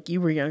when like you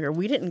were younger.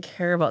 We didn't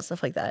care about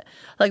stuff like that.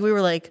 Like we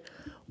were like,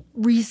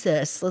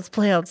 recess, let's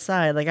play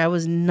outside. Like I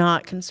was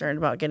not concerned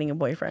about getting a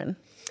boyfriend.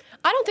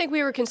 I don't think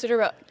we were concerned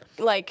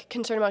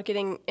about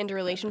getting into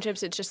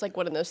relationships. It's just like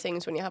one of those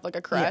things when you have like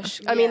a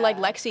crush. I mean, like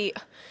Lexi.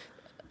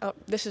 Oh,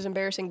 this is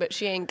embarrassing, but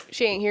she ain't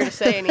here to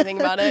say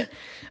anything about it.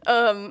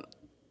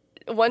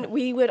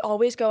 We would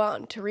always go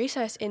out to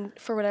recess, and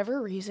for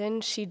whatever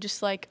reason, she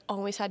just like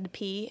always had to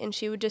pee, and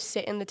she would just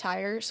sit in the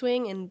tire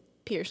swing and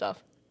pee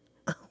herself.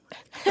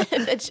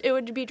 And it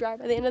would be dry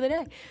by the end of the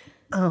day.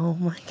 Oh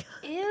my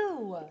god.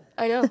 Ew.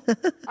 I know.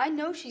 I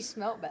know she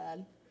smelled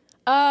bad.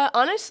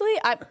 Honestly,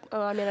 I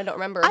don't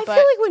remember. I but feel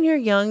like when you're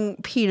young,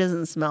 pee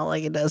doesn't smell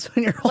like it does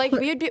when you're older. like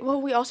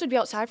we also would be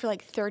outside for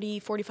like 30,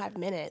 45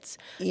 minutes,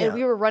 Yeah. and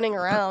we were running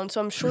around.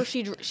 So I'm sure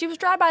she was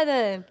dry by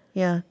then.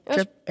 Yeah, was-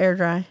 drip, air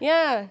dry.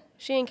 Yeah,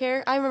 she didn't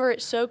care. I remember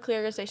it so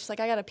clear as day. She's like,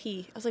 I gotta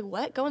pee. I was like,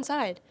 what? Go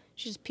inside.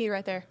 She just peed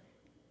right there.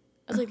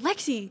 I was like,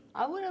 Lexi.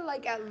 I would have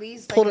like at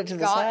least Pulled like it to the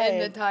got in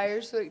the side.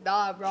 tire swing.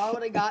 Nah, bro, I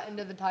would have got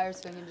into the tire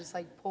swing and just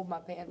like pulled my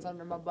pants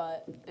under my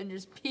butt and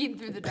just peed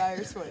through the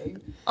tire swing.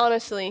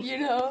 Honestly, You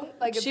know,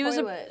 like a she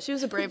toilet.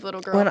 was a brave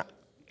little girl. When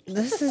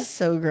this is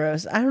so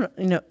gross. I don't,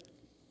 no,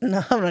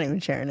 I'm not even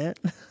sharing it.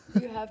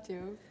 You have to.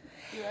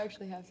 You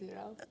actually have to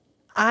now.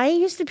 I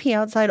used to pee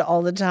outside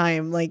all the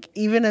time, like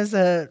even as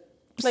a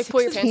Like,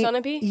 pull your pants on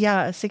and pee?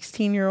 Yeah, a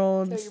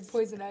 16-year-old. So your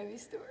poison ivy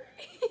story.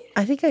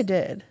 I think I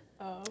did.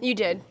 You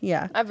did.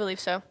 Yeah, I believe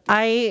so.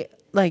 I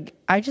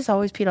just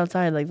always peed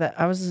outside like that.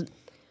 I was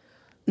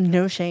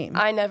no shame.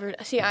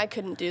 I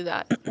couldn't do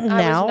that. I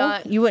Now was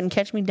not, you wouldn't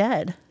catch me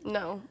dead.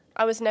 no,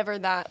 I was never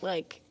that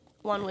like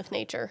one with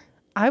nature.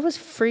 I was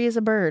free as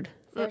a bird.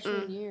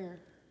 Freshman year.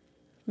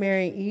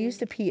 Mary, you used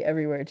to pee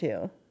everywhere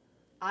too.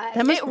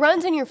 I must- It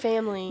runs in your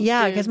family.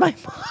 Yeah, dude. because my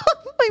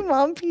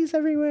mom pees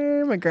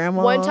everywhere. My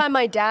grandma. One time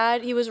my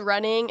dad, he was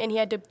running and he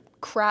had to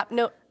crap.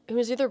 No, he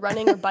was either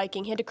running or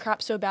biking. He had to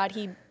crap so bad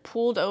he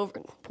pulled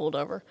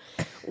over,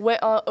 went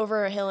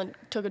over a hill and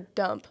took a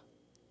dump.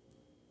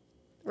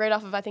 Right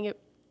off of, I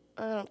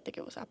don't think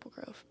it was Apple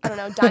Grove. I don't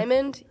know,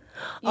 Diamond.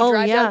 You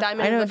drive down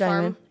Diamond I know to the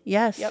Diamond. farm.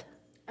 Yes. Yep.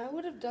 I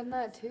would have done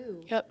that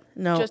too. Yep.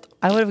 No, Just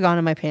I would have gone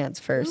in my pants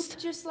Poop first.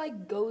 just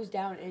like goes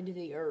down into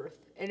the earth,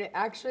 and it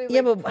actually.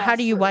 Yeah, like, but how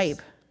do you prospers.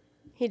 wipe?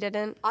 he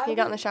didn't. I He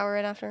got in the would- shower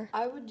right after.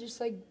 I would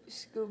just like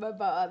scoop my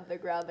butt on the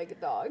ground like a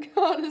dog,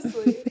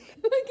 honestly.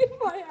 Like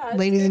if I had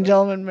Ladies to. and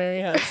gentlemen, Mary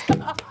has.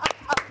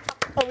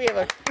 Oh, we have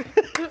a.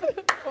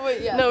 Oh,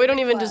 wait, yeah, No, we don't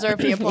big even clap. deserve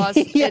the applause.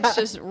 Yeah. It's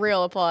just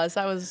real applause.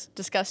 That was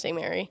disgusting,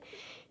 Mary.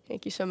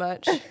 Thank you so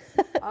much.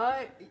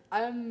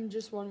 I'm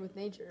just one with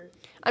nature,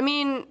 I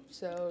mean,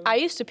 so I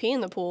used to pee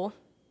in the pool.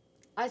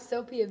 I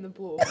still pee in the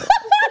pool.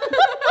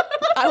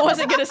 I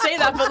wasn't going to say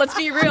that, but let's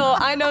be real.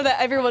 I know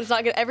that everyone's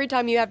not going to. Every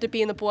time you have to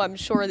pee in the pool, I'm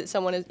sure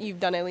that you've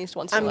done it at least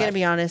once in I'm your going life. to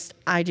be honest.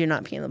 I do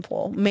not pee in the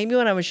pool. Maybe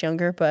when I was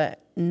younger, but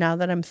now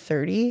that I'm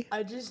 30.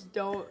 I just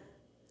don't.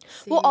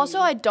 Well, also,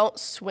 I don't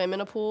swim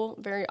in a pool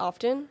very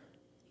often.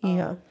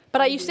 Yeah.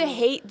 But I used to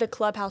hate the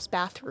clubhouse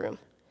bathroom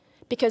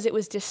because it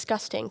was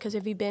disgusting. Because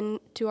have you been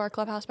to our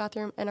clubhouse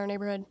bathroom in our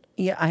neighborhood?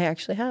 Yeah, I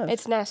actually have.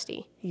 It's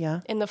nasty.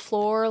 Yeah. And the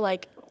floor,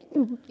 like,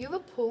 You have a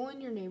pool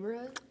in your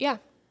neighborhood? yeah.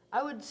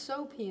 I would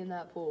so pee in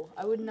that pool.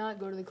 I would not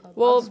go to the clubhouse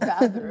Well,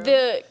 bathroom.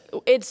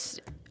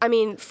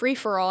 free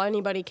for all.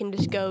 Anybody can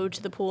just go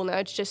to the pool now.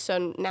 It's just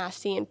so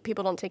nasty and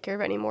people don't take care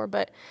of it anymore.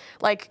 But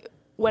like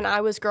when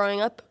I was growing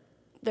up,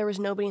 there was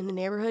nobody in the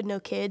neighborhood, no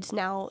kids.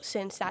 Now,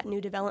 since that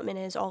new development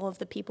is all of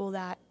the people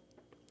that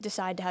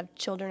decide to have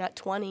children at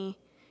 20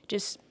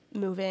 just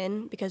move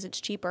in because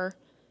it's cheaper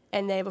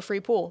and they have a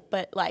free pool.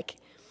 But like,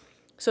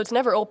 so it's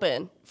never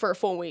open for a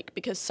full week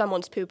because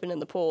someone's pooping in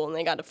the pool and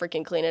they got to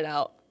freaking clean it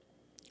out.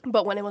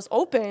 But when it was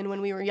open,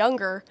 when we were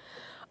younger,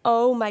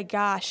 oh my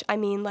gosh. I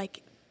mean,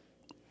 like,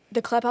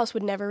 the clubhouse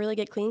would never really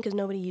get clean because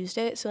nobody used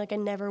it. So, like, I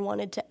never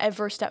wanted to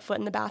ever step foot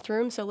in the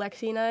bathroom. So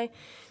Lexi and I.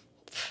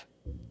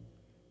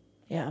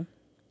 Yeah.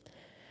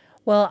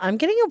 Well, I'm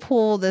getting a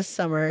pool this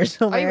summer.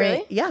 So Are you Mary,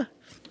 really? Yeah.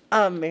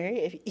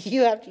 Mary, if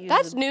you have to use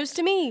That's news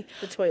to me.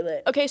 the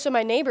toilet. Okay, so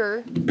my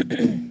neighbor,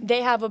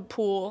 they have a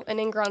pool, an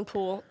in-ground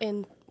pool,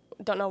 and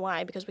don't know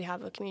why because we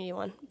have a community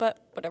one, but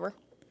whatever.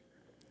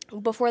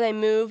 Before they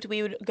moved,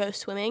 we would go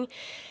swimming,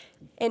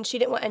 and she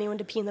didn't want anyone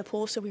to pee in the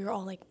pool, so we were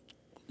all like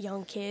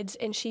young kids,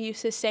 and she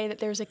used to say that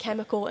there's a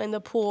chemical in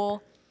the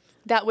pool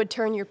that would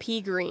turn your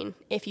pee green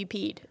if you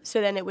peed, so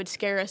then it would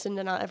scare us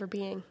into not ever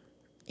peeing.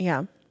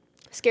 Yeah.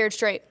 Scared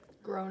straight.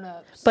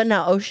 Grown-ups. But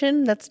now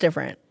ocean, that's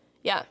different.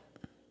 Yeah.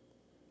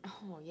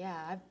 Oh,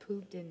 yeah, I've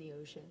pooped in the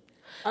ocean.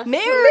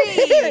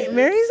 Mary!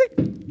 Mary's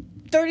a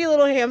dirty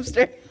little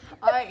hamster.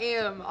 I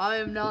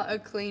am not a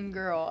clean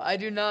girl. I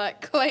do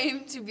not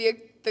claim to be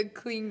the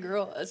clean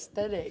girl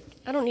aesthetic.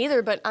 I don't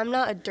either, but I'm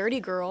not a dirty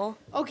girl.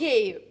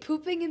 Okay,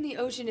 pooping in the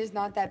ocean is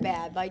not that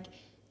bad. Like,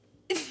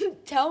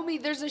 tell me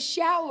there's a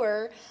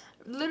shower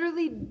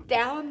literally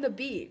down the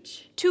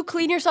beach. To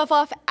clean yourself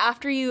off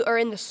after you are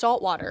in the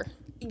salt water.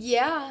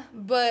 Yeah,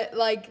 but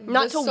like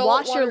Not the to salt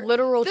wash your water-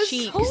 literal the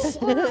cheeks.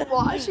 Salt water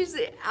washes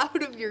it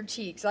out of your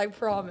cheeks. I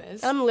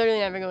promise. I'm literally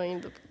never going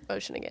into the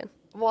ocean again.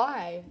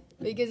 Why?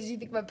 Because you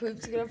think my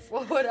poop's gonna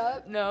float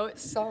up? No,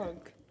 it's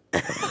sunk.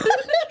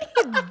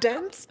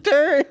 Dense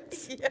dirt.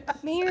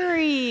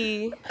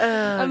 Mary!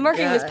 I'm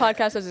marking this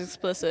podcast as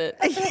explicit.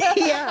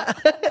 Yeah.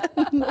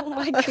 Oh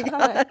my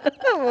god.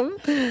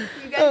 You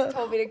guys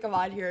told me to come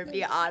on here and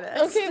be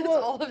honest. Okay, That's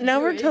well, all I'm now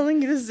we're doing.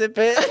 telling you to zip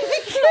it.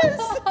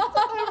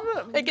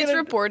 It gets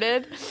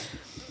reported.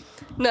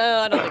 No,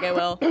 I don't think I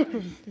will.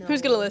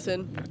 Who's gonna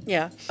listen?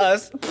 Yeah,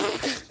 us.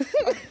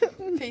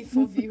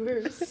 faithful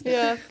viewers.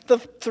 Yeah. The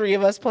three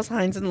of us plus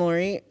Heinz and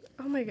Lori.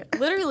 Oh my god.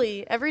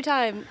 Literally, every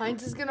time.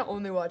 Heinz is gonna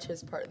only watch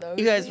his part though.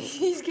 You guys-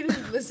 he's gonna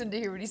listen to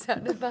hear what he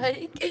sounded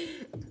like.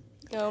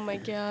 Oh my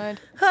god.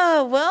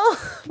 Well,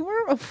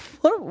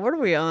 what are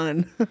we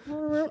on?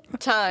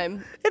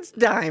 Time. It's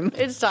dime.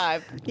 It's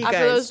time. You After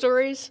guys. those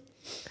stories.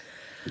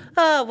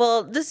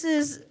 Well, this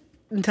is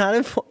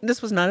not.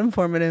 This was not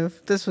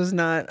informative. This was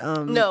not.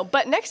 No,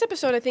 but next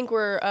episode, I think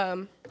we're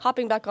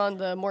hopping back on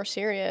the more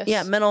serious.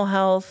 Yeah, mental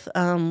health.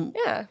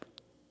 Yeah.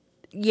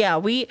 Yeah,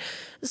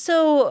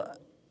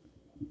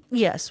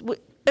 yes,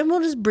 and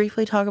we'll just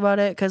briefly talk about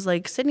it because,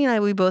 like, Sydney and I,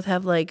 we both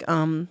have like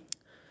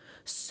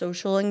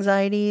social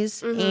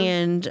anxieties,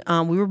 and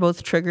we were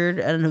both triggered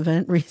at an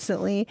event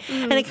recently,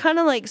 and it kind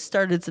of like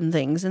started some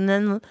things, and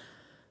then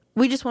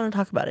we just want to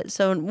talk about it.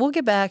 So we'll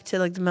get back to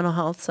like the mental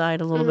health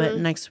side a little bit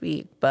next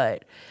week,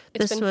 but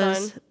It's this been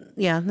was fun.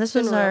 yeah, this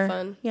been was real our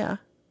fun.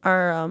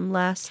 our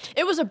last.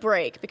 It was a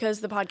break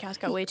because the podcast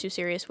got way too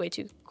serious, way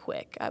too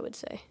quick, I would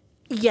say.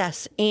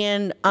 Yes,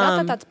 and Not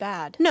that that's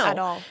bad no, at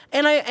all.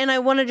 And I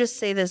want to just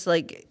say this,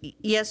 like,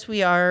 yes,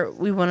 we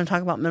want to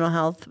talk about mental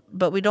health,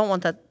 but we don't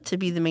want that to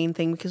be the main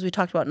thing because we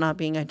talked about not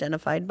being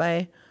identified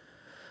by,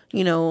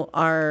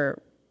 our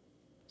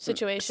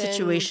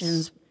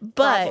situations.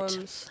 But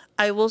problems.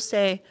 I will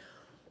say,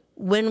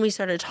 when we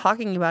started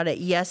talking about it,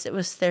 yes, it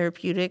was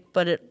therapeutic,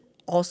 but it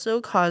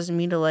also caused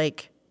me to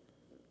like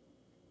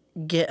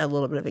get a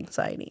little bit of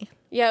anxiety.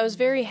 Yeah, it was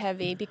very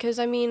heavy because,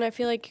 I mean, I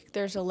feel like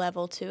there's a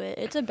level to it.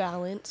 It's a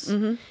balance.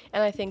 And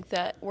I think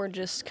that we're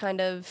just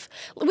kind of...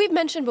 We've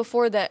mentioned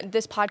before that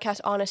this podcast,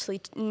 honestly,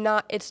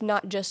 it's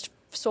not just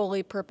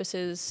solely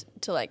purposes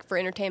to, like, for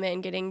entertainment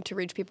and getting to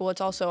reach people.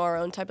 It's also our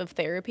own type of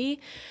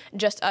therapy.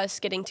 Just us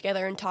getting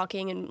together and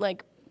talking and,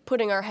 like,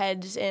 putting our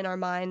heads and our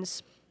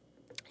minds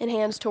and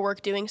hands to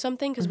work doing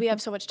something because we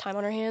have so much time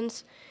on our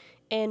hands.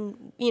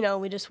 And,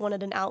 we just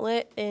wanted an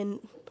outlet, and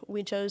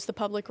we chose the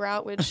public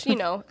route, which,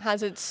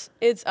 has its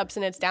ups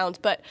and its downs.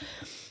 But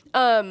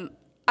I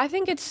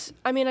think that it's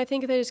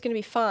going to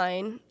be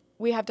fine.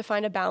 We have to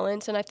find a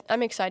balance, and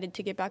I'm excited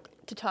to get back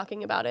to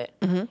talking about it.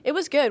 It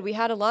was good. We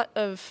had a lot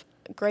of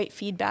great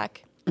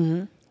feedback.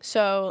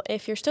 So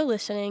if you're still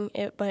listening,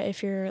 but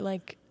if you're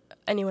like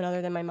anyone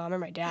other than my mom or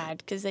my dad,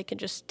 because they could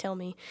just tell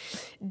me,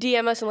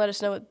 DM us and let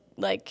us know what,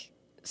 like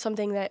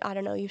something that, I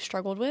don't know, you've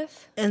struggled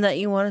with. And that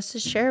you want us to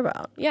share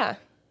about. Yeah,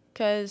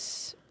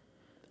 because,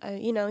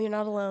 you know, you're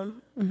not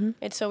alone. Mm-hmm.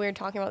 It's so weird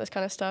talking about this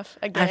kind of stuff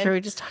again. After we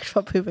just talked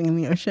about pooping in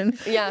the ocean.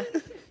 Yeah,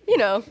 you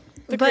know,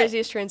 the But-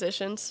 craziest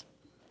transitions.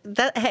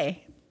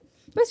 Hey,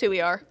 That's who we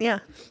are. yeah.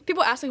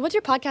 People ask, like, what's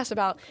your podcast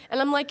about? And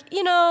I'm like,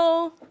 you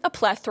know, a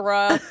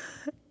plethora.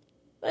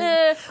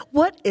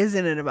 What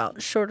isn't it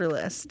about? Shorter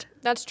list.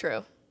 That's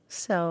true.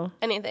 So,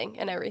 Anything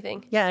and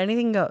everything. yeah,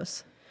 anything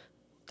goes.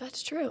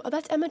 That's true. Oh,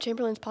 that's Emma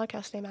Chamberlain's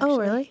podcast name, actually. Oh,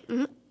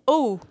 really?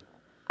 Oh,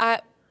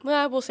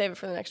 we'll save it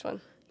for the next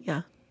one.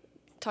 Yeah.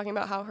 Talking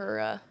about how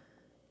her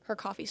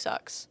coffee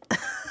sucks.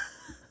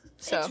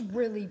 So, It's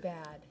really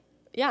bad.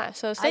 yeah,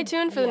 so stay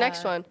tuned for the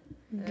next one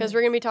because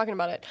we're going to be talking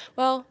about it.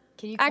 Well,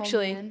 Can you call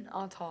actually, me in?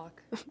 I'll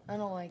talk. I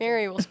don't like it.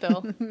 Mary will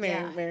spill.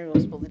 Mary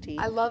will spill the tea.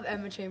 I love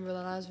Emma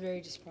Chamberlain. I was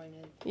very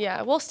disappointed.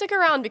 Yeah, we'll stick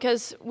around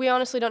because we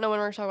honestly don't know when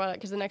we're going to talk about it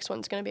because the next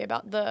one's going to be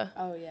about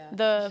Oh, yeah.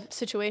 the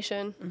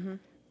situation.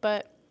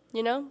 But,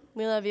 you know,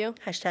 we love you.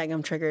 Hashtag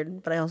I'm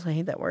triggered, but I also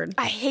hate that word.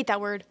 I hate that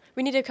word.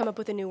 We need to come up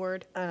with a new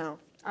word. I know.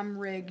 I'm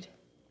rigged.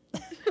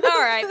 All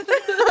right.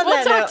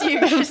 We'll talk to you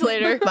guys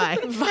later. Bye.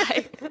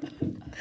 Bye.